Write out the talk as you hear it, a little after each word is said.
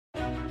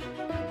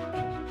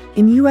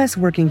In U.S.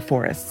 working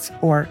forests,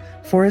 or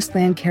forest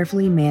land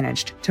carefully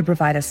managed to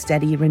provide a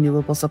steady,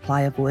 renewable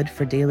supply of wood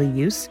for daily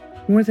use,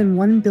 more than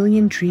 1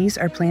 billion trees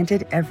are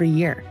planted every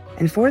year,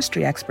 and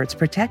forestry experts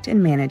protect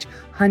and manage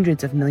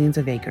hundreds of millions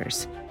of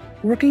acres.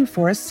 Working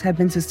forests have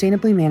been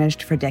sustainably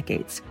managed for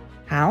decades.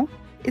 How?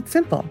 It's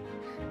simple.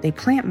 They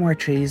plant more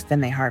trees than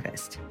they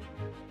harvest.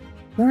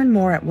 Learn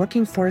more at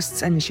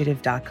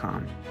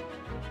workingforestsinitiative.com.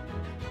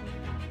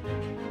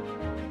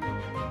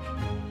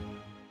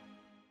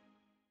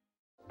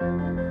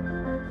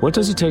 What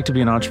does it take to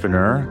be an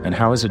entrepreneur, and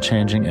how is it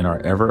changing in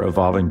our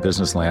ever-evolving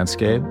business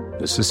landscape?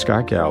 This is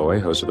Scott Galloway,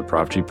 host of the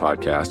Prop G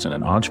podcast and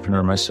an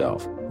entrepreneur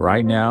myself.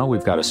 Right now,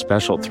 we've got a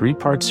special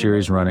 3-part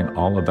series running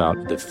all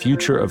about the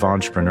future of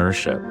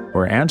entrepreneurship.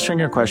 We're answering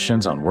your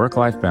questions on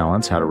work-life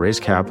balance, how to raise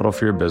capital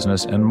for your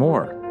business, and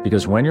more.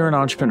 Because when you're an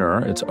entrepreneur,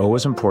 it's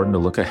always important to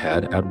look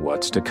ahead at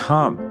what's to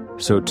come.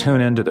 So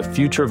tune in to the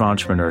Future of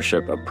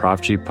Entrepreneurship, a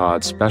Prop G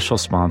Pod special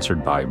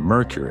sponsored by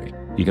Mercury.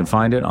 You can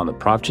find it on the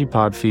Prop G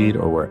Pod feed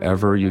or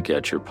wherever you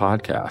get your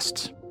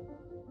podcasts.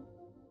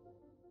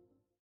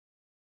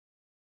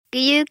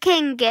 You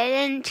can get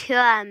into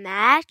a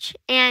match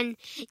and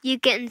you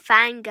can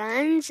find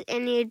guns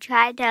and you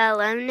try to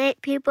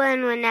eliminate people,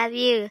 and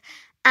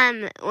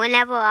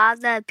whenever all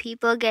the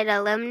people get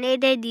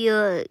eliminated,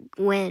 you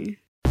win.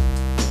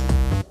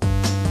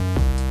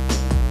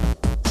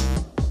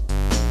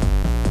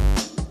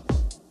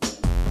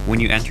 When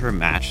you enter a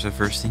match, the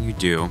first thing you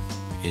do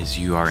is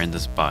you are in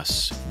this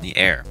bus in the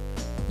air.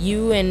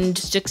 You and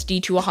 60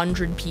 to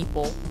 100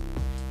 people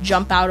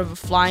jump out of a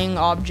flying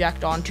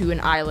object onto an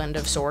island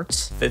of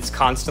sorts. It's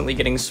constantly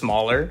getting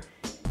smaller,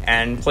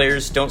 and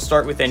players don't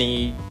start with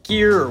any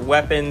gear or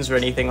weapons or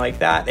anything like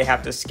that. They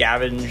have to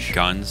scavenge.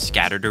 Guns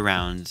scattered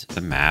around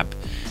the map,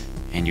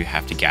 and you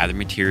have to gather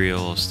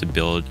materials to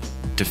build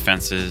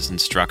defenses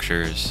and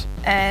structures.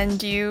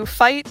 And you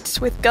fight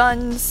with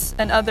guns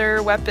and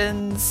other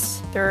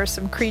weapons. There are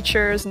some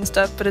creatures and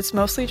stuff, but it's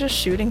mostly just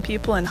shooting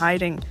people and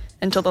hiding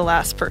until the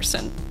last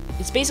person.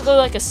 It's basically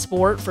like a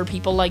sport for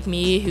people like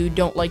me who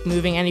don't like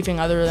moving anything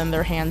other than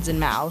their hands and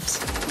mouths.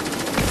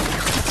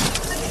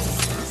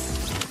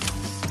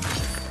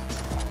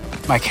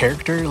 My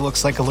character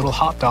looks like a little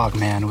hot dog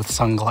man with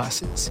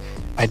sunglasses.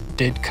 I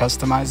did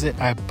customize it.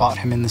 I bought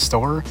him in the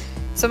store.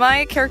 So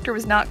my character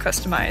was not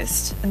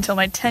customized until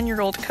my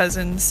 10-year-old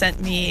cousin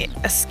sent me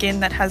a skin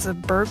that has a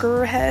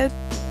burger head.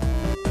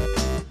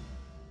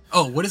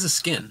 Oh, what is a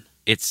skin?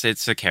 It's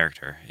a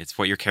character. It's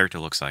what your character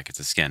looks like. It's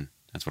a skin.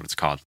 That's what it's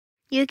called.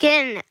 You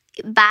can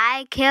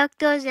buy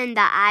characters in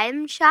the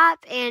item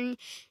shop, and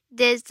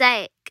there's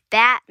like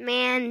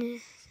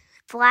Batman,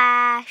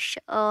 Flash,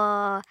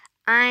 or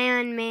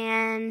Iron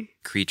Man.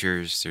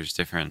 Creatures, there's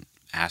different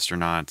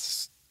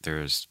astronauts,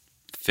 there's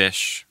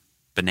fish,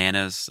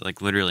 bananas,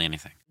 like literally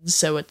anything.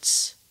 So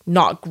it's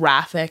not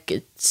graphic,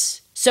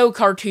 it's so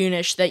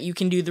cartoonish that you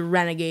can do the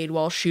renegade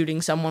while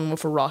shooting someone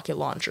with a rocket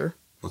launcher.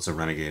 What's a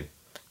renegade?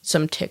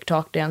 Some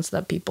TikTok dance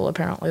that people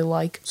apparently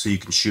like. So you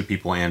can shoot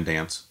people and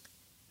dance?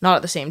 Not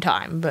at the same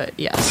time, but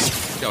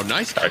yes. Yo,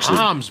 nice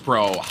comms,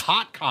 bro.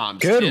 Hot comms.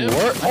 Good Tim.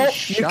 work. Oh,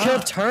 Nice you shot.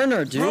 killed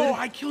Turner, dude. Bro,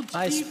 I killed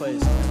Nice Steve.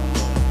 place.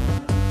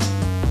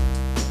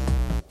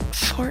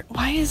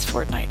 Why is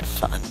Fortnite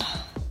fun?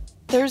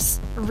 There's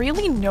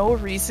really no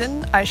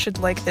reason I should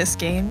like this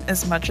game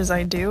as much as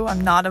I do.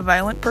 I'm not a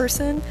violent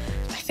person.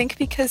 I think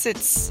because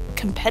it's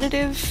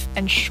competitive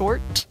and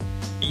short.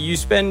 You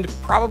spend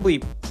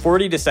probably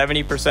 40 to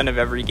 70% of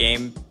every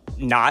game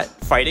not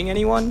fighting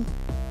anyone,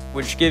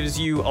 which gives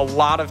you a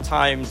lot of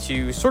time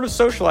to sort of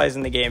socialize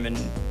in the game and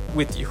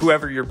with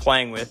whoever you're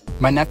playing with.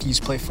 My nephews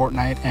play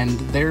Fortnite, and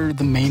they're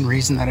the main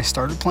reason that I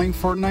started playing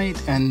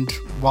Fortnite. And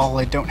while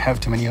I don't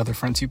have too many other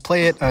friends who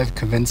play it, I've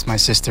convinced my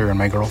sister and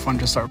my girlfriend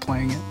to start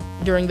playing it.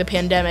 During the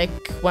pandemic,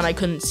 when I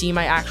couldn't see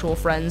my actual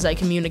friends, I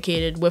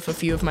communicated with a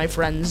few of my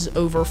friends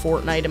over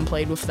Fortnite and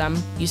played with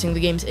them, using the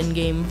game's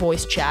in-game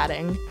voice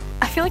chatting.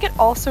 I feel like it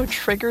also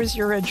triggers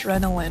your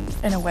adrenaline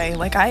in a way.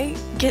 Like, I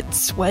get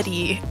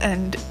sweaty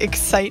and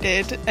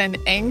excited and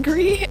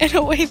angry in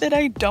a way that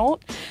I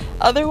don't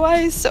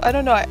otherwise. So I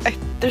don't know.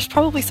 There's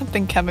probably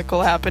something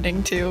chemical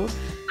happening too.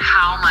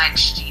 How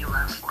much do you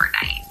love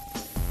Fortnite?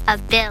 A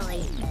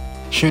billion.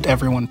 Should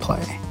everyone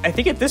play? I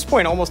think at this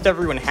point, almost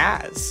everyone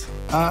has.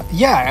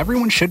 Yeah,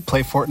 everyone should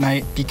play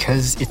Fortnite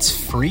because it's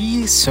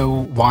free,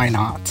 so why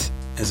not?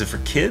 Is it for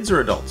kids or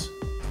adults?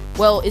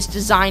 Well, it's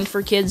designed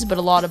for kids, but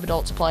a lot of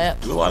adults play it.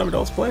 Do a lot of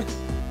adults play?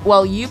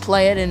 Well, you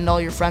play it and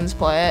all your friends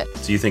play it.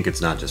 So you think it's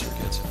not just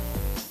for kids?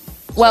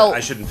 Well, so I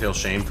shouldn't feel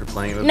shame for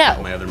playing with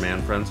No. my other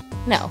man friends?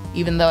 No,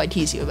 even though I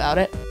tease you about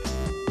it.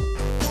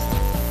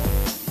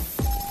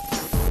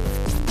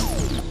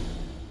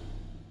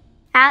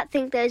 I don't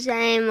think there's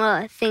any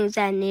more things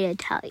I need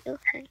to tell you.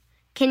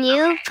 Can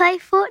you play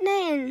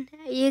Fortnite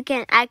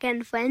and I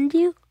can friend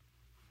you?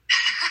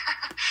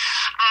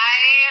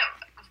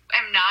 I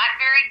am not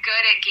very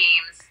good at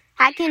games.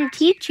 I can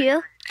teach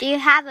you. Do you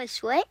have a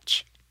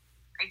Switch?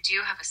 I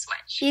do have a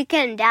Switch. You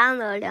can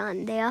download it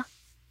on there.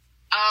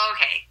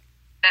 Okay.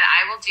 then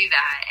I will do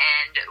that,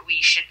 and we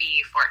should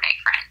be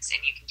Fortnite friends,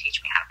 and you can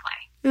teach me how to play.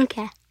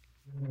 Okay.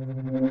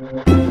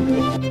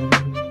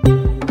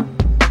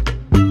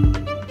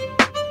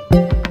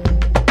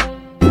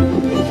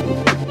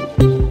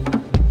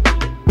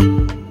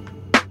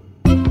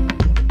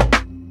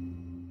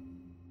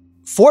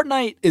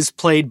 Fortnite is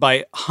played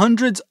by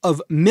hundreds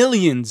of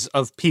millions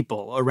of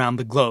people around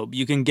the globe.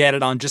 You can get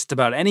it on just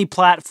about any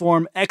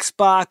platform,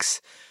 Xbox,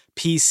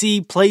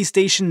 PC,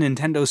 PlayStation,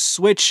 Nintendo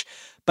Switch.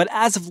 But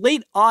as of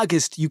late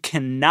August, you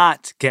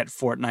cannot get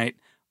Fortnite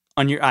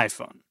on your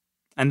iPhone.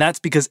 And that's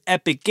because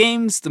Epic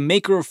Games, the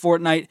maker of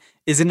Fortnite,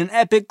 is in an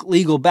epic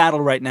legal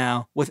battle right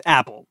now with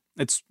Apple.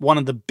 It's one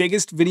of the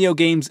biggest video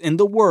games in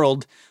the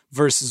world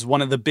versus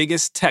one of the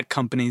biggest tech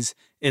companies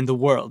in the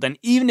world. And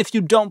even if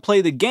you don't play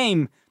the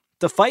game,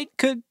 the fight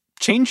could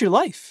change your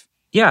life.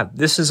 Yeah,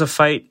 this is a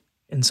fight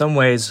in some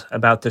ways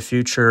about the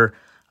future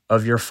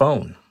of your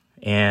phone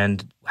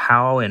and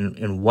how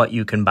and what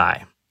you can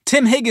buy.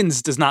 Tim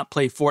Higgins does not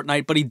play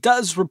Fortnite, but he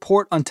does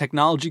report on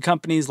technology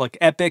companies like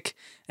Epic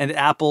and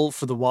Apple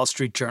for the Wall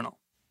Street Journal.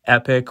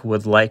 Epic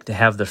would like to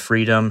have the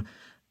freedom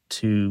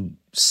to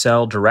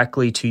sell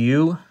directly to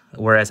you,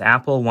 whereas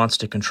Apple wants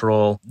to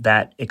control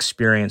that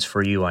experience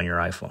for you on your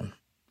iPhone.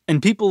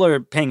 And people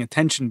are paying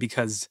attention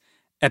because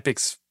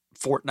Epic's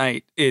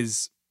Fortnite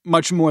is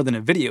much more than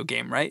a video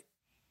game, right?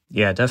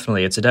 Yeah,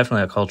 definitely. It's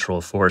definitely a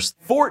cultural force.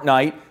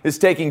 Fortnite is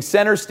taking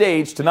center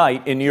stage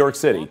tonight in New York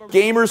City.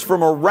 Gamers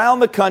from around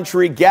the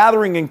country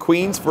gathering in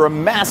Queens for a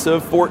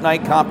massive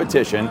Fortnite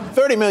competition.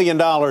 $30 million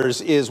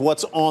is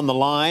what's on the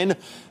line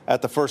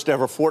at the first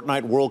ever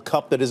Fortnite World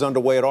Cup that is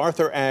underway at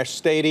Arthur Ashe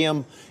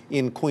Stadium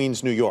in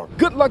Queens, New York.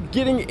 Good luck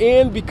getting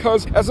in,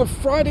 because as of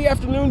Friday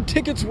afternoon,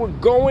 tickets were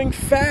going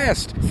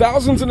fast.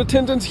 Thousands in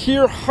attendance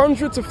here,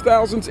 hundreds of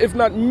thousands, if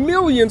not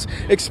millions,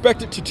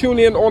 expected to tune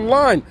in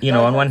online. You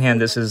know, on one hand,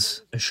 this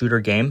is a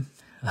shooter game,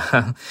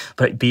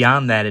 but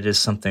beyond that, it is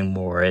something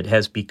more. It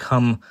has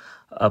become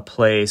a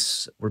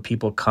place where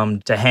people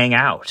come to hang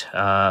out.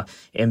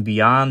 And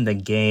beyond the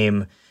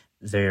game,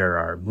 there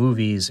are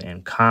movies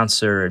and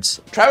concerts.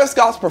 Travis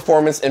Scott's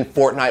performance in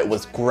Fortnite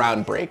was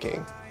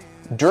groundbreaking.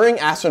 During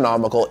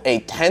Astronomical,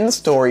 a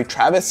 10-story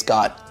Travis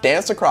Scott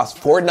danced across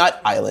Fortnite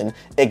Island,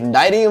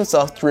 igniting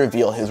himself to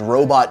reveal his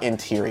robot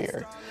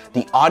interior.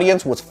 The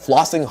audience was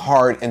flossing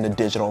hard in the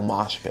digital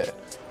mosh pit.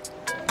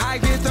 I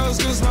get those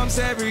goosebumps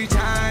every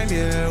time,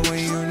 yeah,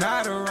 when you're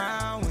not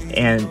around.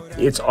 And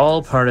it's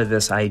all part of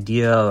this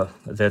idea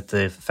that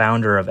the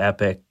founder of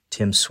Epic,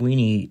 Tim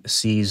Sweeney,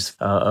 sees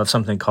of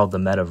something called the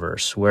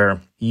metaverse,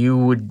 where you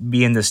would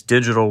be in this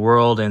digital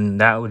world and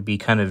that would be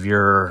kind of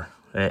your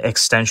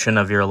extension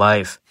of your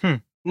life.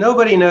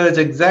 Nobody knows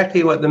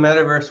exactly what the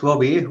metaverse will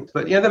be,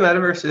 but the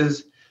metaverse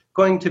is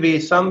going to be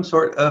some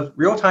sort of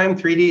real-time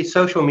 3D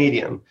social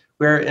medium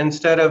where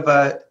instead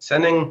of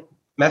sending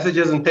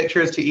messages and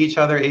pictures to each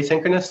other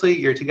asynchronously,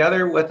 you're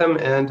together with them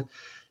and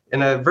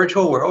in a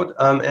virtual world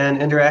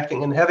and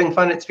interacting and having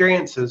fun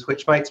experiences,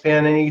 which might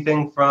span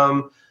anything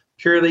from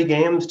purely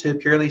games to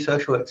purely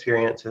social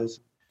experiences.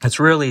 It's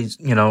really,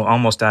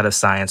 almost out of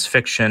science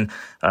fiction,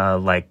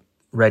 like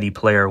Ready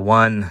Player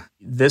One.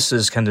 This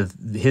is kind of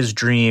his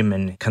dream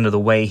and kind of the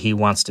way he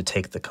wants to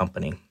take the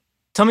company.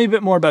 Tell me a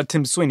bit more about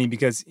Tim Sweeney,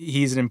 because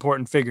he's an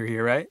important figure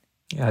here, right?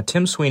 Yeah,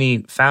 Tim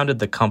Sweeney founded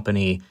the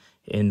company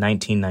in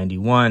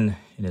 1991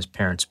 in his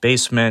parents'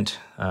 basement.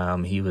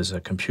 He was a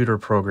computer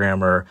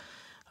programmer.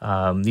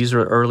 These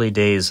are early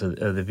days of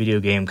the video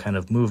game kind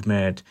of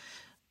movement.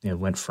 It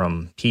went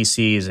from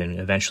PCs and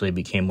eventually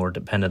became more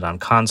dependent on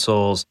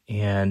consoles.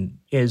 And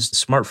as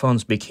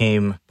smartphones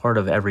became part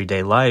of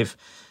everyday life,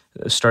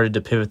 started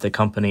to pivot the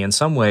company in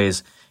some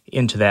ways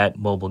into that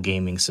mobile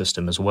gaming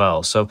system as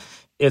well. So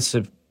it's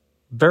a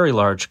very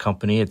large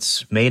company.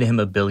 It's made him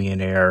a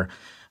billionaire,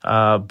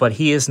 but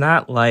he is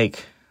not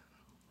like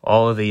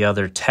all of the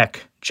other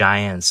tech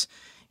giants.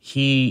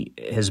 He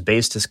has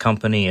based his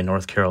company in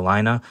North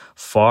Carolina,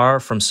 far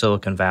from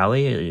Silicon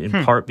Valley, in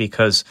part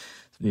because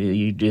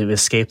you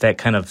escape that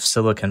kind of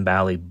Silicon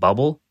Valley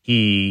bubble.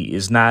 He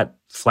is not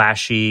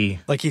flashy.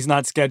 Like he's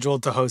not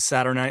scheduled to host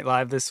Saturday Night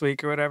Live this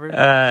week or whatever?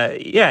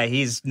 Yeah,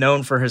 he's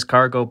known for his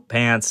cargo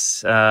pants.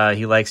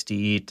 He likes to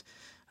eat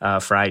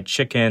fried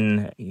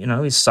chicken.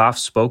 He's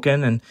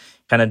soft-spoken and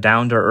kind of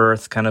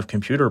down-to-earth kind of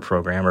computer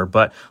programmer.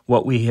 But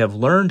what we have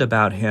learned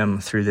about him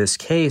through this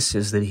case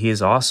is that he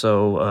is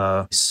also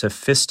a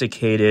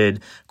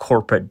sophisticated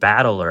corporate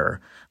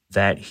battler,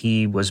 that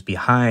he was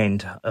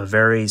behind a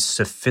very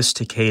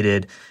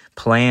sophisticated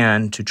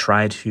plan to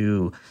try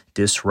to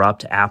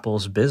disrupt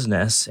Apple's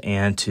business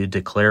and to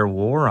declare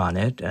war on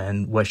it,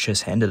 and which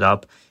has ended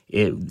up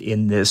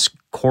in this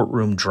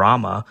courtroom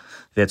drama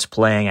that's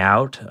playing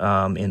out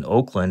in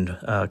Oakland,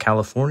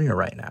 California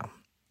right now.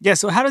 Yeah,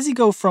 so how does he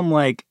go from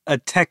like a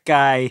tech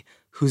guy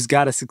who's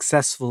got a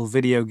successful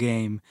video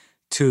game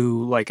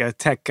to like a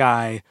tech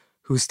guy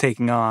who's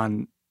taking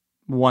on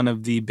one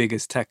of the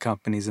biggest tech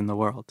companies in the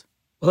world?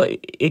 Well,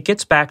 it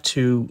gets back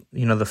to,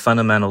 the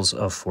fundamentals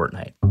of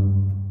Fortnite.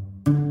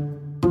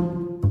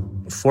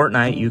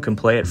 Fortnite, you can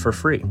play it for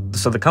free.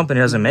 So the company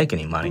doesn't make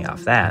any money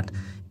off that.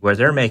 Where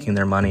they're making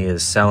their money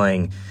is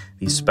selling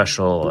these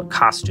special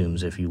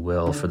costumes, if you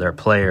will, for their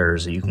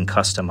players that you can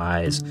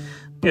customize.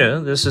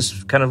 This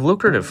is kind of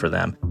lucrative for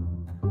them.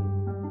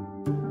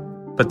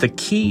 But the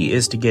key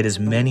is to get as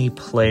many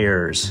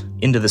players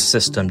into the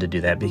system to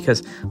do that,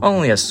 because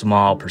only a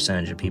small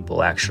percentage of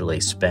people actually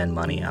spend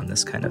money on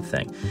this kind of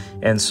thing.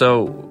 And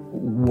so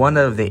one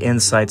of the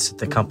insights that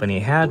the company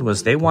had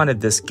was they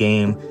wanted this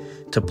game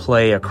to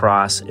play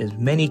across as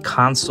many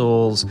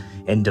consoles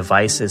and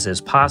devices as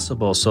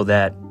possible, so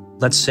that,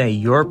 let's say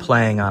you're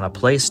playing on a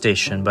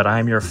PlayStation, but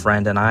I'm your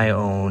friend and I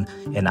own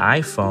an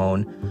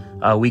iPhone,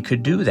 we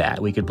could do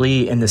that. We could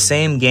be in the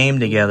same game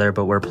together,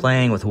 but we're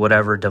playing with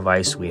whatever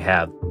device we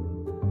have.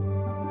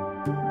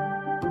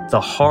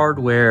 The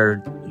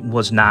hardware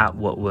was not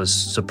what was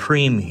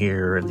supreme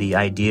here. The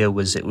idea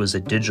was it was a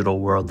digital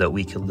world that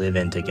we could live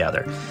in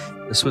together.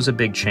 This was a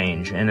big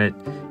change, and it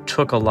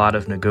took a lot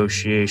of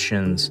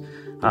negotiations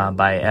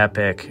by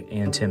Epic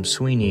and Tim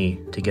Sweeney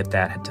to get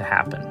that to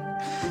happen.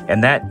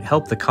 And that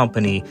helped the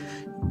company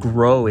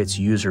grow its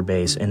user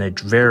base in a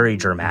very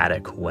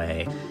dramatic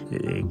way.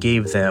 It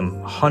gave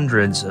them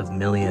hundreds of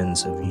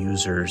millions of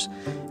users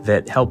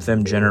that helped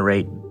them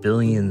generate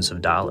billions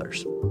of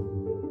dollars.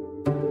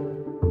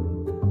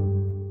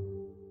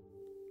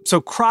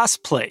 So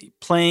crossplay,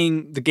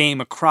 playing the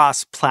game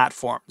across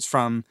platforms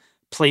from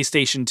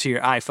PlayStation to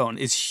your iPhone,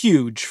 is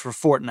huge for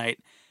Fortnite.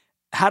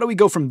 How do we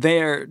go from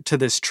there to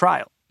this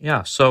trial?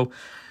 Yeah, so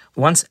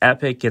once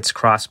Epic gets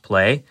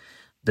crossplay,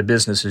 the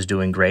business is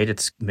doing great.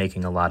 It's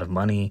making a lot of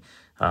money.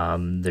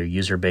 Their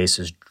user base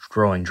is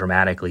growing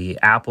dramatically.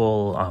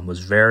 Apple was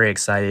very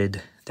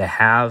excited to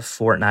have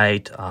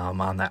Fortnite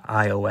on the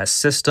iOS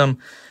system.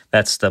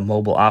 That's the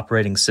mobile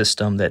operating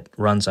system that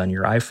runs on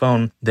your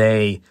iPhone.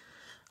 They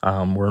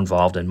were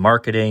involved in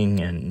marketing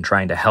and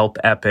trying to help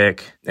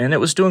Epic, and it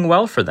was doing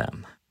well for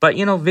them. But,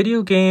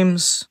 video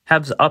games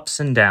have ups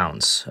and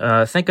downs.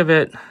 Think of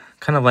it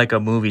kind of like a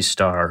movie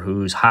star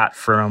who's hot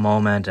for a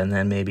moment and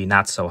then maybe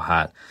not so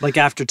hot. Like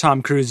after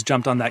Tom Cruise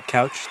jumped on that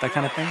couch, that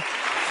kind of thing?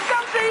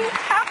 Something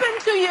happened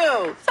to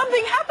you.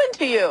 Something happened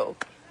to you.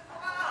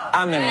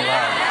 I'm in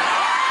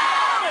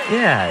love.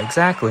 Yeah,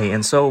 exactly.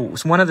 And so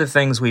one of the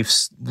things we've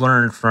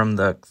learned from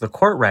the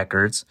court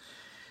records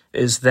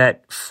is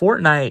that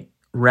Fortnite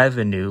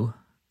revenue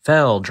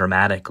fell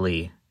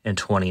dramatically in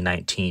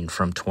 2019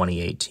 from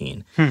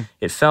 2018.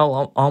 It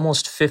fell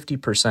almost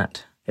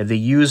 50%. The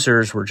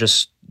users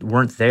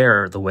weren't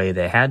there the way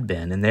they had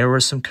been, and there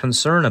was some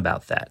concern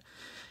about that.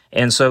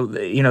 And so,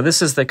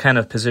 this is the kind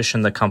of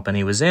position the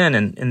company was in,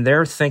 and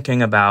they're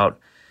thinking about,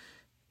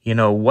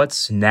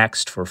 what's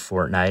next for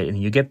Fortnite.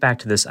 And you get back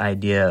to this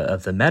idea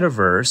of the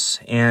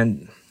metaverse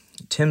and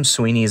Tim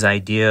Sweeney's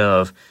idea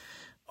of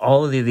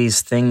all of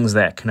these things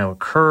that can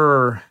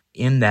occur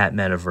in that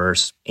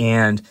metaverse.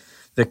 And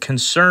the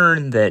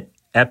concern that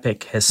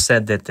Epic has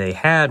said that they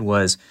had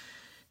was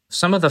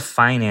some of the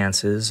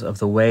finances of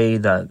the way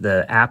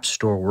the App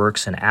Store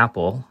works in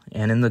Apple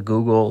and in the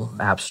Google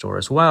App Store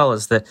as well,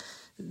 is that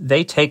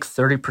they take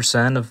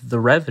 30% of the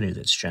revenue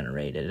that's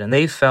generated. And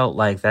they felt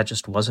like that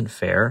just wasn't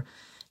fair.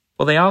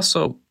 Well, they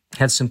also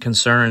had some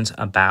concerns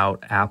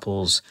about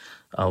Apple's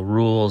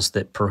rules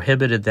that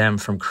prohibited them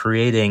from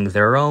creating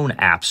their own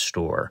App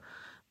Store.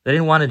 They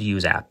didn't want to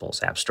use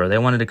Apple's App Store. They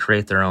wanted to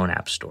create their own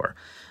App Store.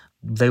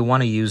 They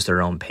want to use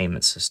their own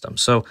payment system.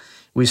 So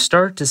we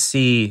start to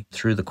see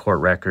through the court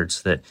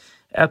records that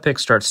Epic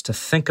starts to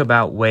think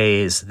about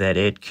ways that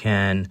it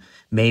can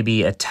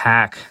maybe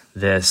attack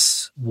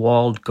this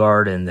walled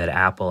garden that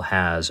Apple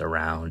has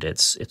around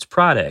its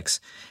products.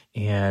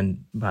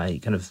 And by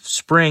kind of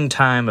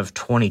springtime of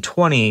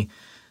 2020,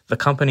 the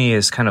company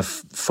is kind of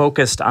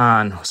focused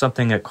on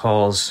something it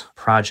calls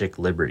Project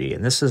Liberty.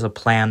 And this is a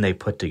plan they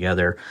put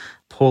together,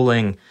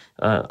 pulling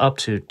up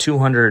to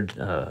 200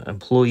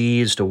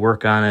 employees to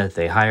work on it.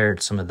 They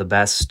hired some of the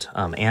best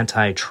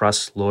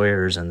antitrust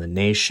lawyers in the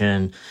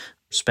nation,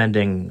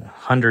 spending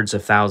hundreds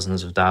of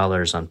thousands of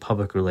dollars on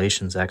public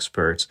relations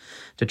experts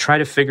to try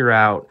to figure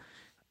out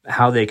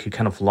how they could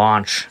kind of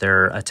launch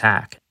their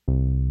attack.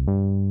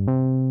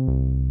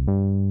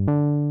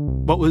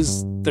 What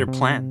was their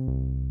plan?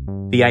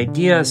 The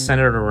idea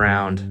centered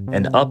around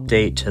an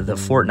update to the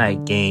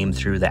Fortnite game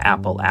through the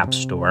Apple App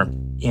Store,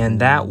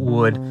 and that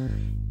would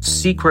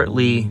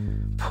secretly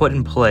put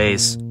in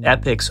place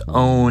Epic's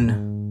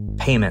own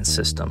payment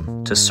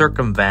system to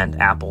circumvent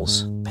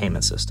Apple's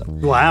payment system.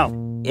 Wow.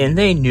 And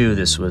they knew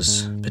this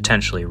was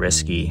potentially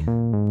risky.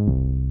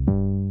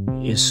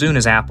 As soon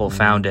as Apple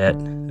found it,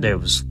 it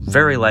was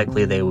very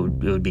likely it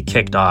would be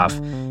kicked off,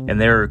 and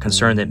they were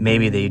concerned that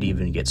maybe they'd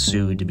even get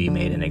sued to be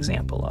made an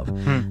example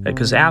of.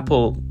 Because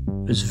Apple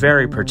is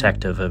very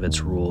protective of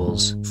its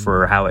rules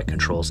for how it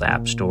controls the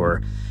App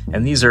Store,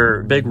 and these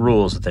are big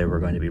rules that they were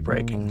going to be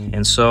breaking.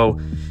 And so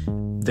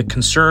the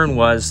concern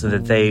was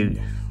that they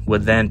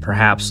would then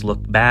perhaps look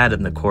bad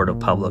in the court of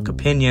public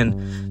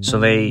opinion, so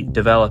they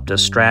developed a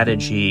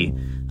strategy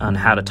on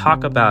how to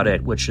talk about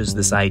it, which is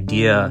this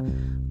idea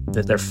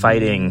that they're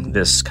fighting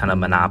this kind of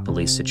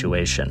monopoly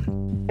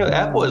situation.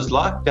 Apple is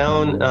locked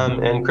down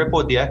and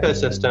crippled the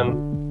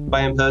ecosystem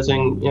by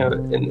imposing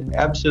an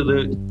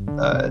absolute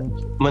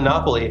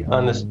monopoly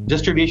on this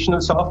distribution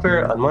of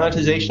software, on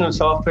monetization of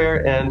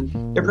software, and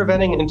they're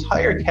preventing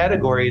entire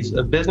categories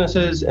of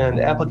businesses and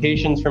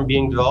applications from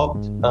being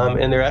developed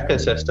in their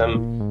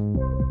ecosystem.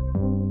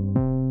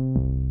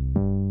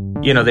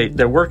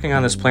 They're working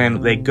on this plan.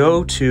 They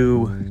go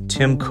to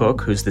Tim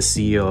Cook, who's the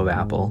CEO of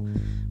Apple.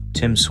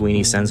 Tim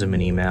Sweeney sends him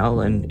an email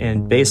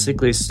and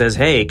basically says,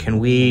 hey, can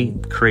we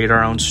create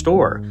our own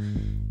store?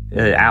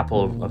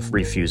 Apple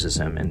refuses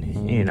him, and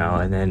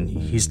then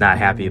he's not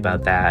happy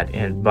about that.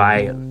 And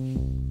by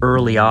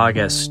early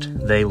August,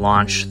 they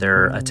launch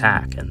their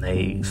attack and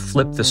they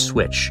flip the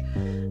switch.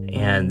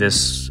 And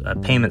this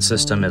payment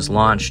system is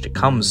launched. It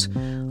comes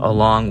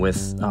along with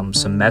some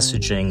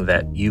messaging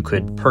that you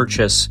could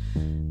purchase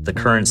the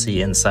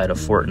currency inside of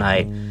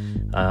Fortnite.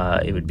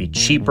 It would be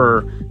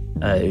cheaper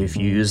if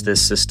you use this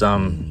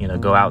system,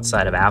 go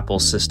outside of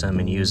Apple's system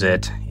and use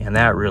it. And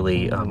that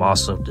really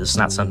also is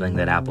not something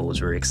that Apple was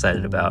very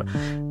excited about.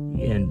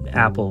 And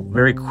Apple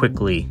very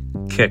quickly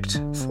kicked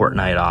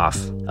Fortnite off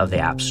of the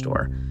App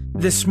Store.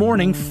 This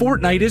morning,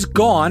 Fortnite is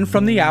gone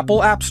from the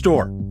Apple App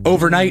Store.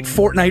 Overnight,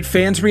 Fortnite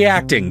fans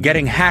reacting,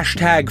 getting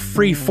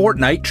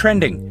 #FreeFortnite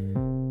trending.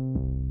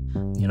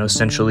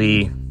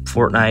 Essentially,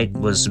 Fortnite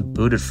was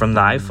booted from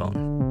the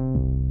iPhone.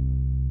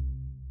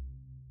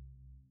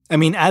 I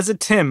mean, as a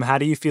Tim, how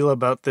do you feel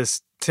about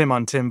this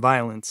Tim-on-Tim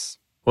violence?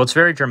 Well, it's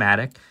very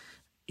dramatic.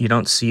 You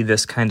don't see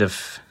this kind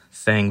of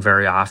thing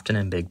very often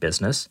in big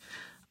business.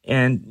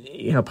 And,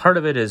 part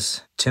of it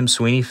is Tim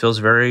Sweeney feels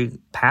very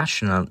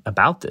passionate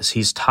about this.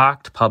 He's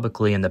talked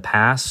publicly in the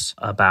past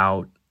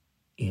about,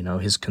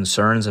 his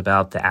concerns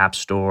about the App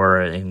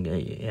Store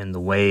and the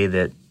way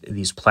that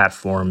these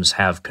platforms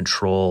have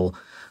control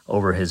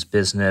over his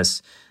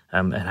business.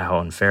 And how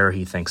unfair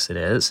he thinks it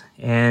is.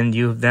 And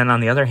then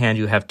on the other hand,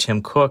 you have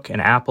Tim Cook and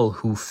Apple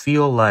who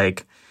feel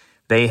like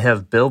they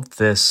have built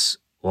this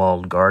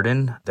walled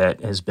garden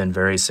that has been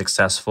very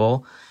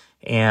successful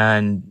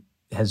and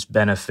has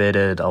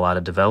benefited a lot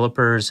of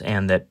developers,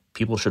 and that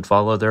people should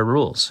follow their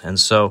rules. And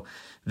so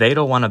they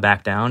don't want to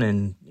back down,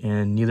 and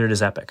neither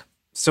does Epic.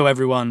 So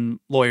everyone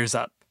lawyers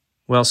up.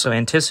 Well, so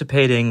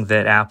anticipating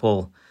that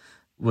Apple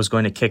was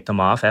going to kick them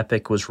off,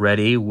 Epic was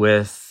ready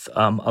with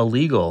a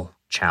legal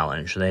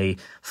challenge. They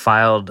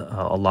filed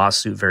a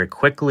lawsuit very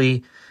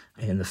quickly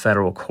in the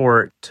federal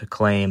court to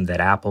claim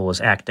that Apple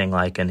was acting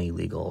like an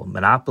illegal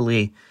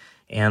monopoly,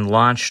 and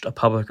launched a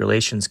public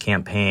relations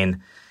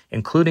campaign,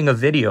 including a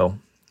video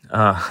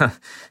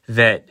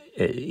that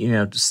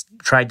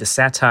tried to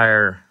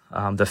satire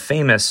the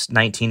famous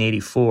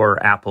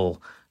 1984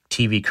 Apple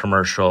TV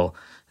commercial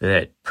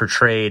that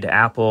portrayed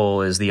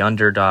Apple as the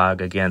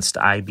underdog against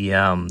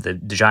IBM, the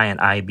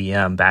giant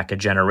IBM, back a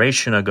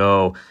generation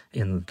ago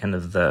in kind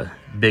of the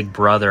Big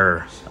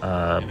Brother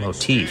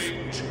motif. We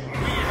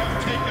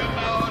have taken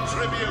our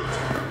tribute,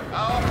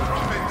 our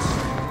profits,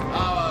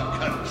 our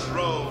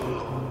control.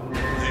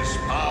 This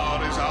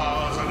power is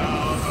ours and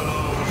ours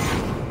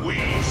alone. We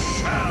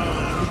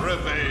shall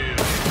prevail.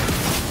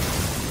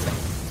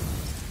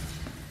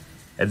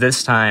 At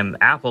this time,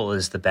 Apple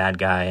is the bad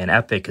guy and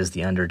Epic is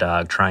the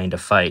underdog trying to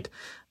fight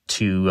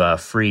to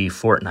free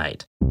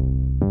Fortnite.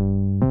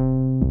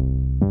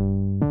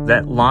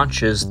 That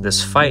launches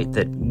this fight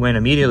that went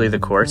immediately to the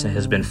courts and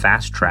has been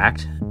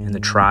fast-tracked. And the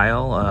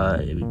trial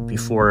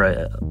before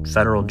a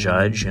federal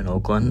judge in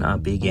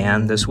Oakland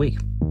began this week.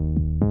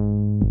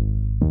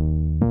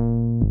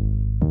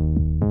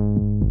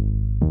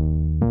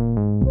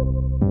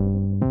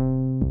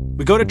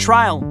 We go to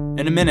trial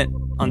in a minute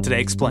on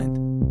Today Explained.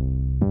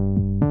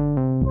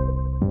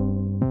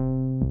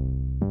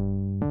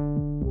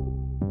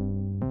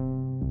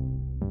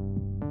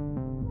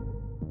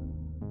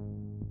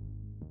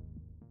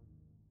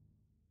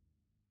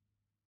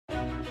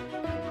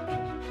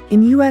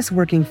 In U.S.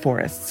 working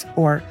forests,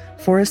 or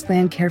forest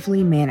land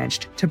carefully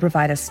managed to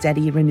provide a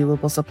steady,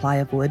 renewable supply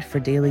of wood for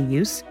daily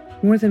use,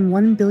 more than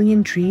 1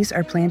 billion trees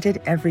are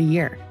planted every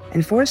year,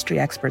 and forestry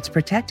experts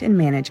protect and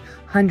manage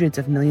hundreds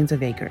of millions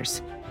of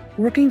acres.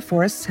 Working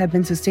forests have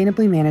been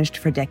sustainably managed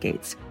for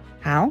decades.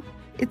 How?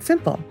 It's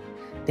simple.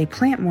 They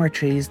plant more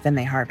trees than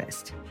they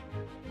harvest.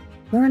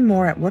 Learn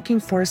more at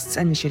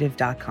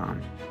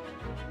workingforestsinitiative.com.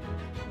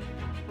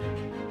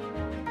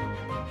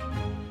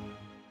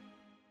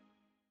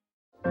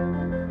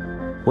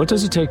 What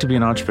does it take to be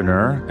an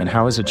entrepreneur, and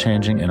how is it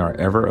changing in our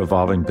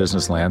ever-evolving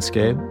business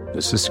landscape?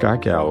 This is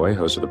Scott Galloway,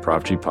 host of the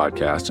Prop G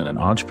podcast and an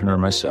entrepreneur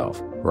myself.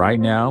 Right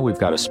now, we've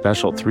got a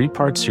special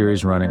 3-part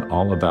series running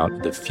all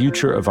about the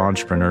future of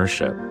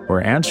entrepreneurship.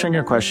 We're answering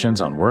your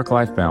questions on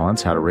work-life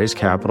balance, how to raise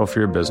capital for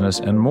your business,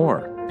 and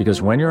more.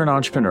 Because when you're an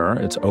entrepreneur,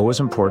 it's always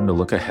important to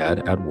look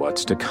ahead at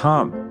what's to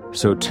come.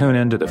 So tune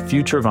in to the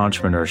Future of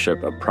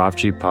Entrepreneurship, a Prop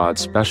G pod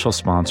special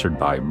sponsored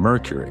by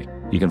Mercury.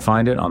 You can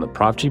find it on the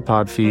Prop G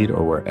Pod feed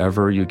or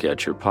wherever you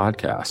get your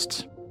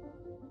podcasts.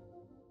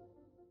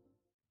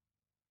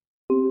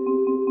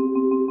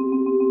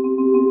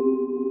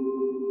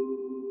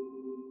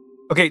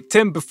 Okay,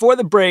 Tim, before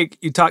the break,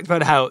 you talked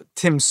about how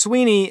Tim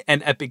Sweeney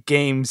and Epic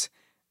Games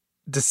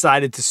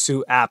decided to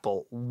sue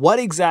Apple. What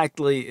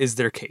exactly is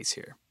their case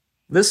here?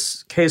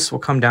 This case will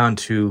come down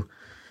to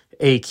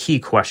a key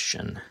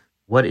question.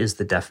 What is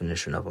the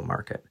definition of a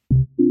market?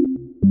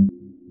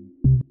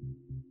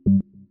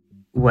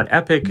 What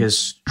Epic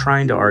is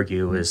trying to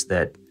argue is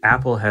that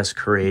Apple has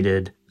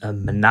created a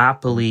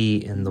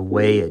monopoly in the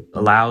way it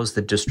allows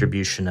the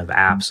distribution of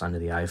apps onto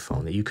the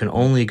iPhone, that you can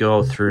only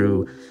go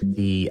through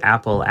the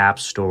Apple App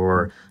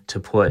Store to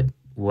put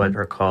what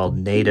are called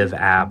native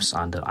apps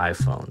onto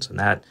iPhones, and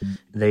that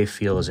they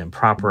feel is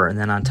improper. And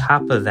then on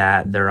top of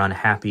that, they're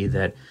unhappy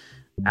that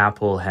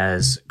Apple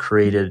has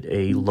created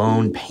a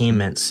loan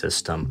payment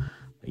system.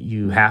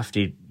 You have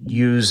to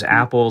use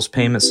Apple's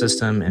payment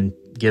system and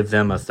give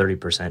them a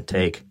 30%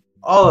 take.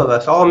 All of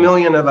us, all 1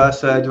 million of us,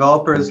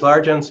 developers,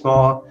 large and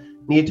small,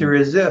 need to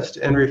resist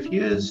and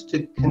refuse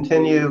to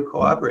continue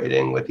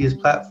cooperating with these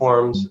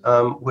platforms,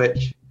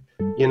 which,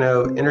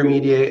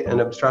 intermediate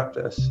and obstruct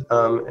us,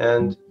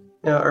 and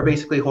are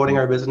basically holding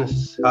our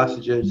business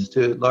hostages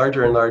to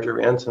larger and larger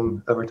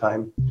ransom over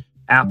time.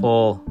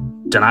 Apple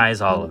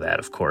denies all of that,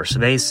 of course.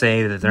 They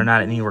say that they're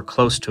not anywhere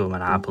close to a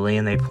monopoly,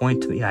 and they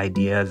point to the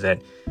idea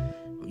that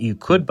you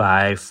could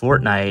buy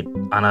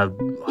Fortnite on a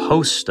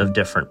host of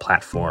different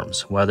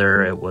platforms,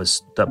 whether it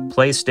was the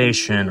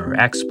PlayStation or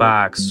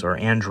Xbox or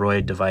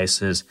Android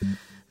devices,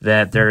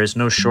 that there is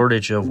no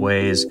shortage of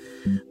ways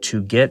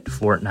to get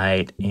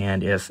Fortnite.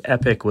 And if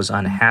Epic was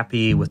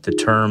unhappy with the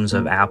terms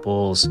of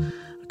Apple's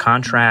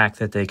contract,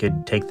 that they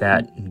could take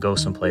that and go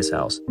someplace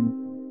else.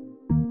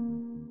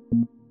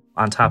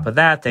 On top of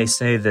that, they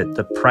say that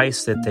the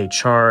price that they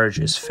charge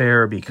is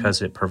fair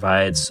because it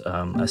provides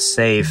a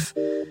safe,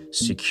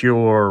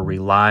 secure,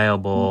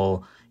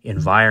 reliable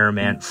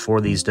environment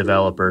for these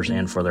developers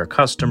and for their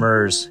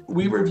customers.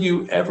 We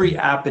review every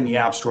app in the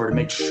App Store to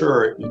make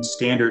sure it meets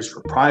standards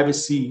for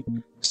privacy,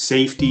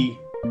 safety,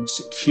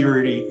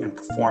 security, and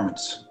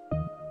performance.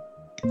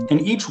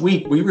 And each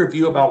week, we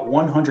review about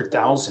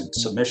 100,000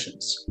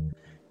 submissions,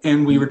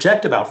 and we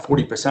reject about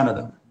 40% of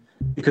them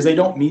because they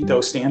don't meet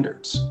those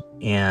standards.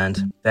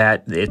 And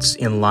that it's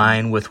in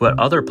line with what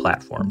other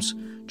platforms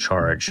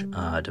charge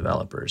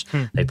developers.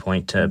 They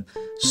point to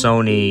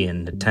Sony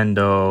and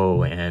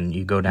Nintendo, and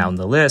you go down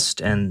the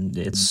list, and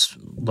it's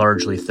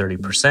largely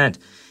 30%.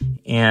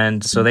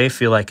 And so they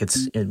feel like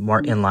it's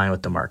more in line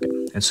with the market.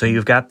 And so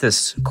you've got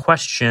this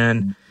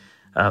question,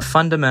 a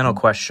fundamental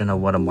question of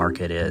what a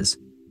market is.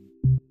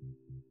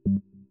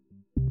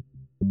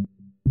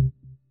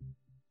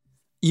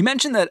 You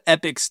mentioned that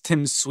Epic's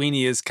Tim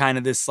Sweeney is kind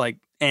of this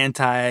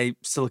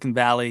anti-Silicon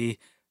Valley,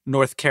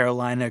 North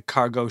Carolina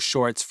cargo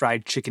shorts,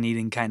 fried chicken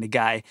eating kind of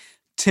guy.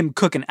 Tim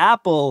Cook and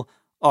Apple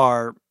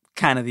are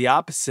kind of the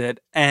opposite.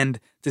 And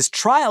this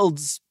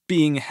trial's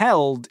being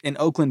held in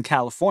Oakland,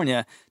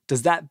 California.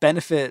 Does that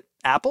benefit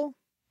Apple?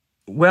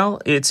 Well,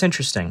 it's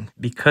interesting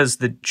because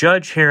the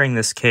judge hearing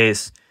this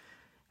case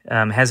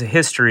has a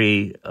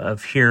history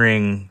of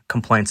hearing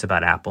complaints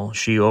about Apple.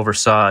 She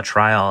oversaw a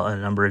trial a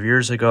number of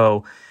years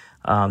ago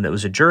that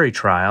was a jury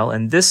trial,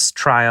 and this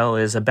trial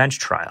is a bench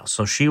trial,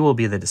 so she will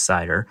be the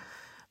decider.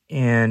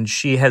 And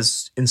she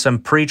has, in some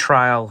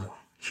pre-trial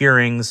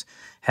hearings,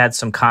 had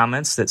some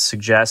comments that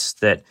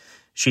suggest that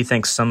she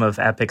thinks some of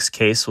Epic's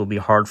case will be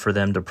hard for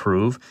them to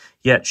prove.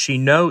 Yet she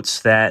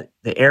notes that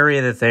the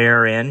area that they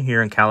are in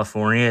here in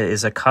California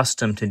is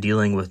accustomed to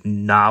dealing with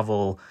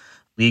novel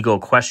legal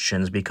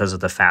questions because of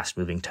the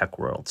fast-moving tech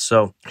world.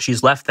 So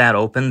she's left that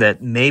open,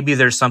 that maybe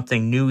there's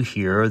something new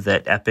here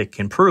that Epic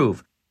can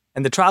prove.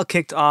 And the trial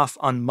kicked off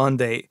on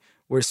Monday.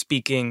 We're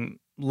speaking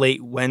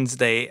late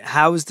Wednesday.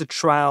 How has the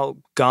trial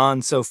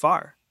gone so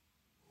far?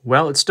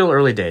 Well, it's still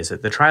early days.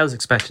 The trial is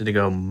expected to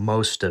go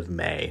most of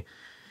May.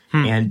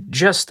 And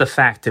just the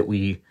fact that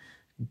we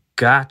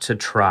got to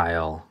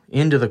trial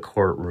into the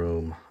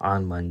courtroom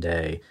on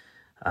Monday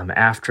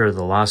after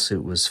the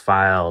lawsuit was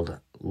filed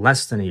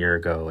less than a year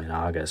ago in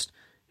August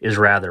is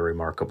rather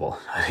remarkable.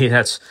 I mean,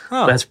 that's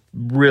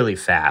really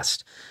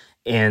fast.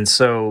 And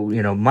so,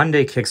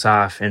 Monday kicks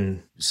off,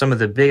 and some of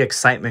the big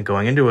excitement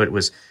going into it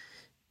was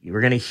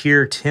we're going to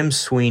hear Tim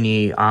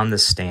Sweeney on the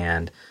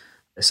stand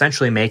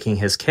essentially making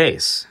his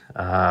case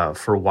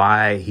for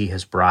why he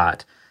has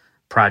brought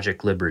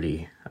Project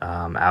Liberty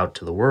out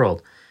to the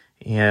world.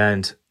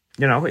 And,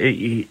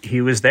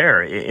 he was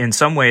there. In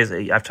some ways,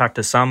 I've talked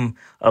to some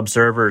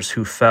observers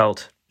who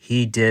felt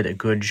he did a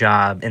good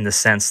job in the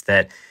sense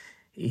that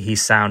he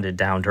sounded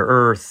down to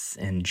earth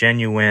and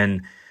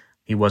genuine.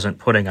 He wasn't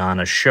putting on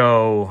a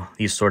show,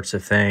 these sorts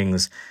of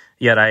things.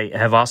 Yet I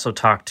have also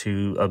talked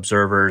to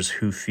observers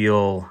who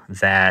feel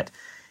that,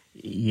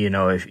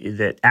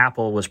 that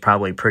Apple was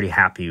probably pretty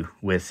happy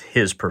with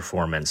his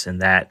performance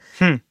and that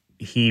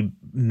he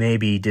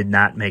maybe did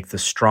not make the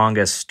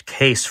strongest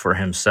case for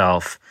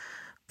himself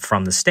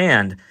from the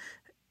stand.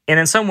 And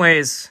in some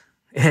ways,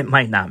 it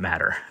might not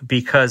matter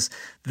because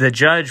the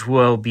judge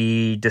will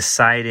be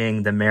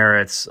deciding the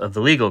merits of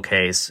the legal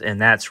case,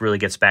 and that's really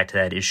gets back to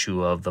that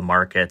issue of the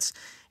markets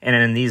And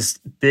in these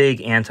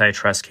big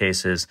antitrust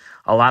cases,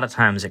 a lot of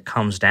times it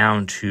comes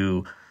down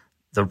to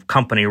the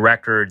company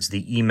records,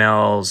 the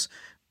emails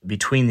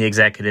between the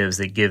executives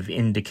that give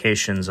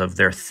indications of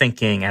their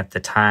thinking at the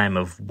time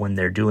of when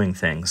they're doing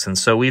things. And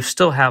so we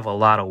still have a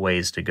lot of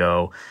ways to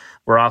go.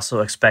 We're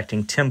also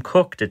expecting Tim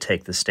Cook to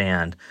take the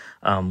stand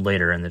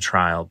later in the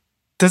trial.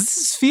 Does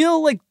this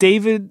feel like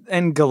David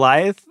and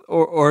Goliath,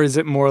 or is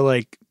it more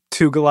like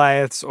two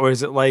Goliaths, or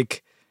is it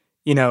like,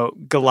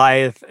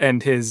 Goliath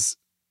and his,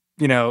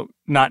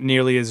 not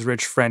nearly as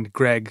rich friend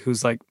Greg,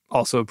 who's like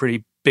also a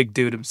pretty big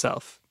dude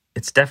himself?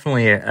 It's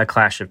definitely a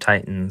clash of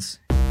titans.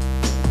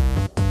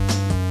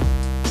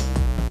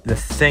 The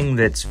thing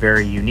that's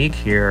very unique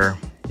here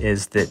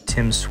is that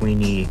Tim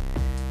Sweeney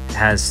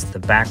has the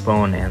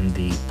backbone and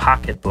the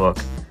pocketbook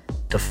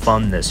to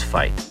fund this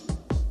fight.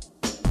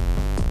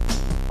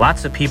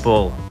 Lots of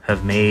people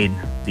have made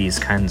these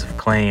kinds of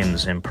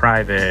claims in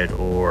private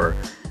or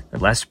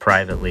less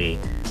privately,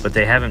 but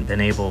they haven't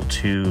been able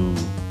to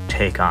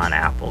take on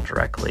Apple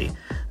directly.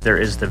 There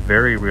is the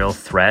very real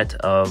threat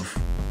of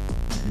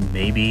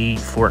maybe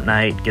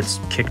Fortnite gets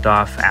kicked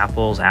off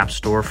Apple's App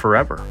Store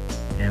forever.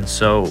 And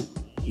so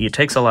it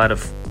takes a lot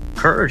of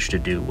courage to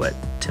do what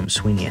Tim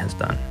Sweeney has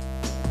done.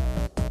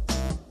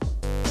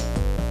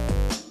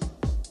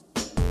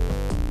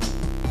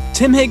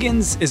 Tim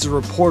Higgins is a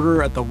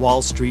reporter at the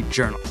Wall Street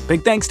Journal.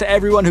 Big thanks to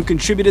everyone who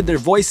contributed their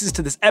voices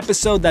to this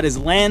episode. That is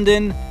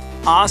Landon,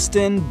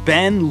 Austin,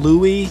 Ben,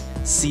 Louie,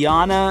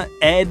 Sienna,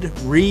 Ed,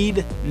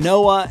 Reed,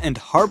 Noah, and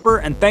Harper.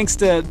 And thanks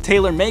to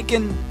Taylor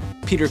Macon,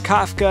 Peter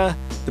Kafka,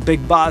 the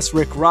Big Boss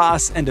Rick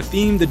Ross, and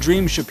Afim the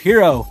Dream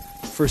Shapiro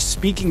for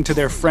speaking to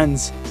their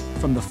friends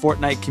from the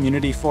Fortnite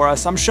community for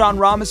us. I'm Sean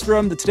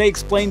Rameswaram. The Today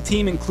Explained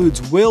team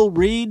includes Will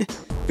Reed,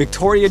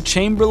 Victoria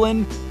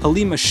Chamberlain,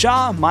 Halima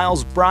Shah,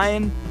 Miles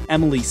Bryan,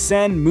 Emily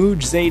Sen, Mooj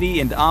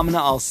Zaidi, and Amina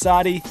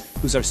Al-Sadi,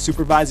 who's our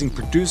supervising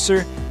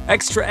producer.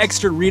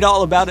 Extra read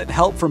all about it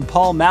help from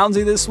Paul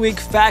Mounsey this week.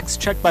 Facts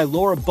checked by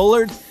Laura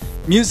Bullard.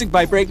 Music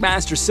by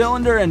Breakmaster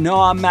Cylinder and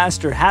Noam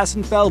Master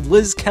Hassenfeld.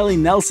 Liz Kelly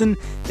Nelson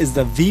is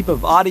the VP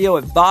of audio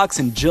at Vox,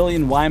 and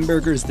Jillian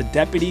Weinberger is the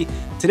deputy.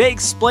 Today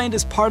Explained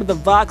is part of the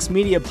Vox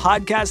Media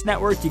Podcast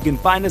Network. You can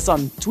find us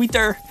on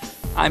Twitter.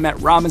 I'm at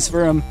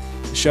Rameswaram.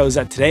 The show's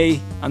at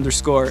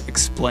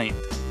Today_Explained.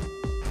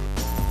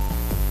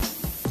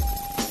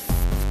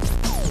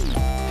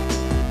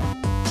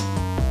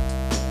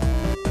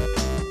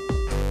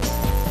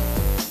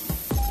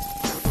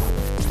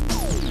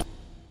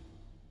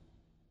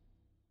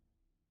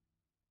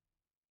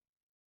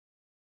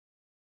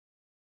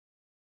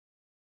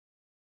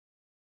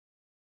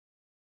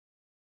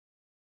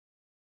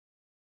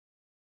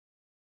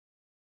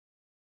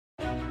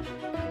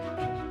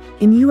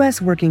 In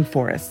U.S. working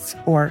forests,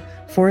 or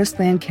forest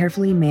land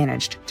carefully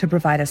managed to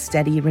provide a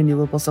steady,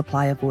 renewable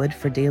supply of wood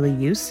for daily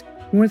use,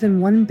 more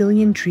than 1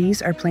 billion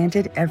trees are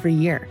planted every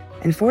year,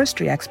 and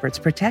forestry experts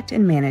protect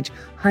and manage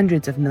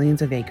hundreds of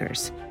millions of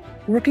acres.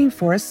 Working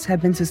forests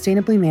have been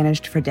sustainably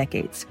managed for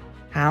decades.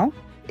 How?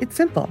 It's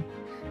simple.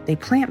 They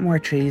plant more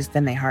trees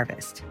than they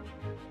harvest.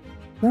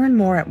 Learn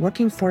more at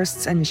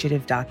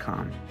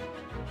workingforestsinitiative.com.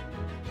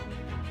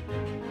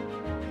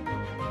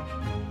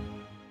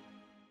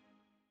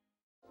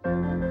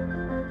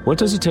 What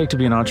does it take to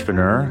be an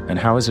entrepreneur, and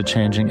how is it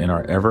changing in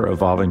our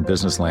ever-evolving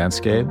business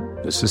landscape?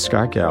 This is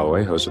Scott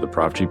Galloway, host of the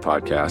Prop G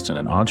podcast and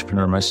an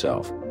entrepreneur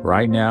myself.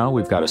 Right now,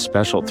 we've got a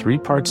special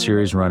 3-part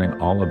series running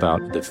all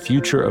about the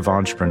future of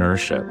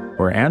entrepreneurship.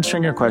 We're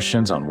answering your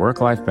questions on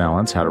work-life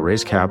balance, how to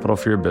raise capital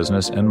for your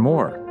business, and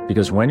more.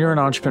 Because when you're an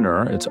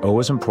entrepreneur, it's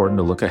always important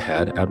to look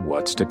ahead at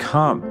what's to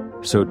come.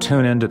 So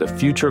tune in to the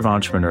Future of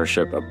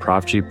Entrepreneurship, a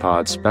Prop G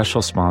Pod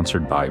special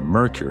sponsored by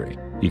Mercury.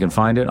 You can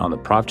find it on the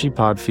Prop G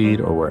Pod feed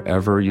or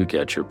wherever you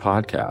get your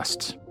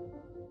podcasts.